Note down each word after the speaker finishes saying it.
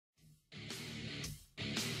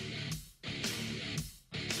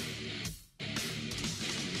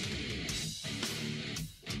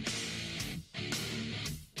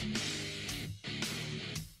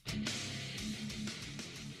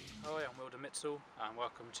Dermietzel, and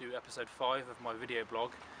welcome to episode 5 of my video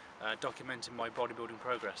blog documenting my bodybuilding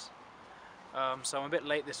progress. So I'm a bit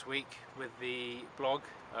late this week with the blog,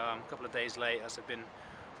 a couple of days late as I've been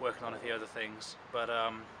working on a few other things, but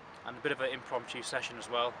and a bit of an impromptu session as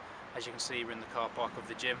well. As you can see, we're in the car park of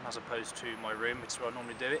the gym as opposed to my room, which is where I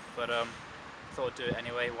normally do it, but I thought I'd do it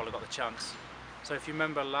anyway while I got the chance. So if you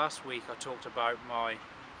remember last week I talked about my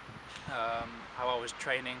how I was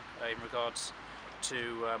training in regards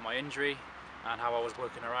to my injury and how I was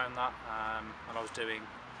working around that, and I was doing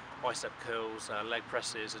bicep curls, leg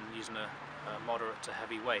presses, and using a moderate to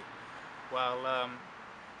heavy weight. Well,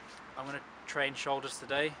 I'm going to train shoulders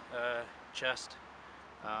today, chest,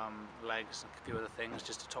 legs, and a few other things,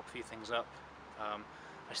 just to top a few things up.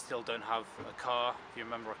 I still don't have a car. If you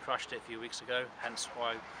remember, I crashed it a few weeks ago, hence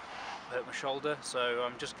why I hurt my shoulder. So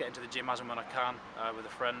I'm just getting to the gym as and when I can with a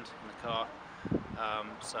friend in the car.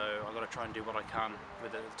 So I've got to try and do what I can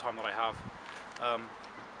with the time that I have.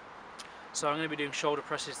 So I'm going to be doing shoulder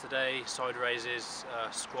presses today, side raises,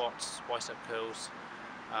 squats, bicep curls,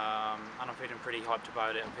 and I'm feeling pretty hyped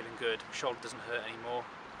about it. I'm feeling good. My shoulder doesn't hurt anymore.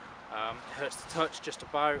 It hurts to touch just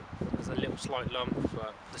about. There's a little slight lump,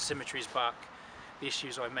 but the symmetry's back. The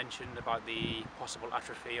issues I mentioned about the possible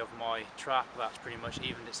atrophy of my trap, that's pretty much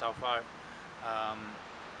evened itself out.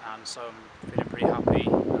 And so I'm feeling pretty happy,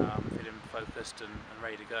 feeling focused and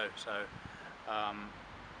ready to go. So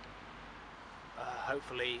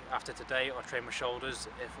hopefully after today I'll train my shoulders.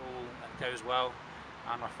 If all goes well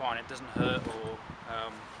and I find it doesn't hurt or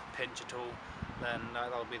pinch at all, then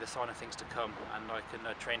that'll be the sign of things to come, and I can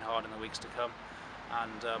train hard in the weeks to come.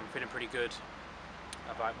 And feeling pretty good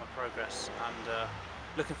about my progress, and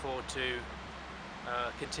looking forward to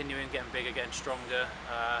continuing, getting bigger, getting stronger.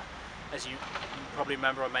 As you probably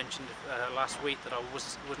remember, I mentioned last week that I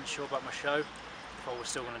wasn't sure about my show, if I was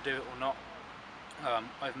still going to do it or not.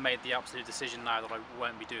 I've made the absolute decision now that I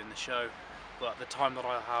won't be doing the show, but the time that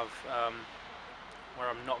I have where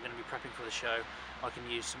I'm not going to be prepping for the show, I can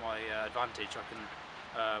use to my advantage. I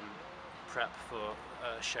can prep for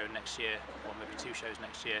a show next year, or maybe 2 shows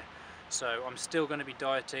next year. So I'm still going to be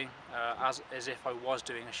dieting as if I was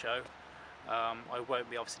doing a show. I won't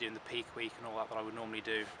be obviously doing the peak week and all that I would normally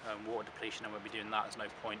do. Water depletion, I won't be doing that, there's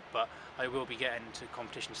no point, but I will be getting to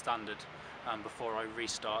competition standard before I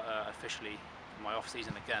restart officially my off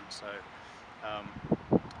season again. So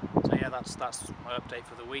yeah, that's my update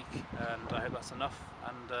for the week, and I hope that's enough,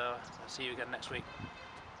 and I'll see you again next week.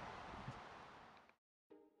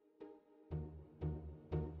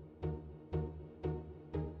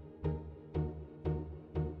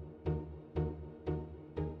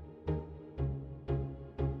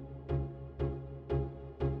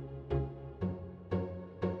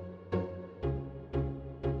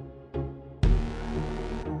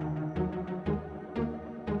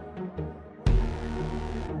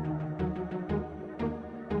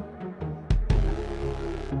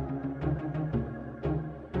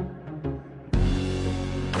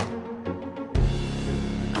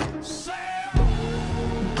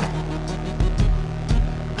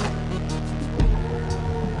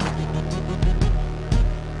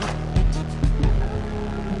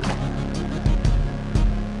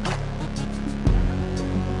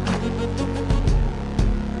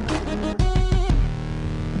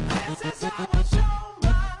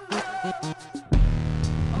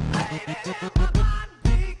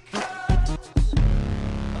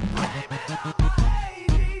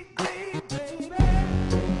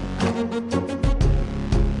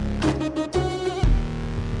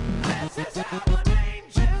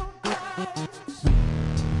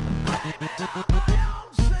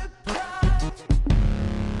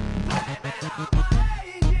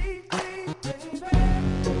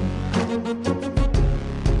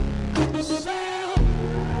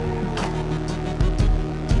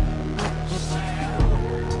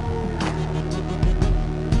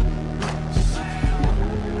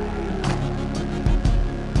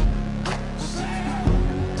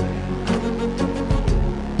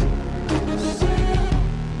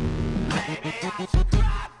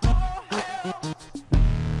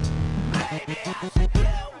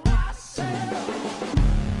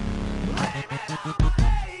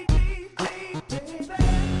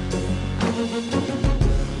 Maybe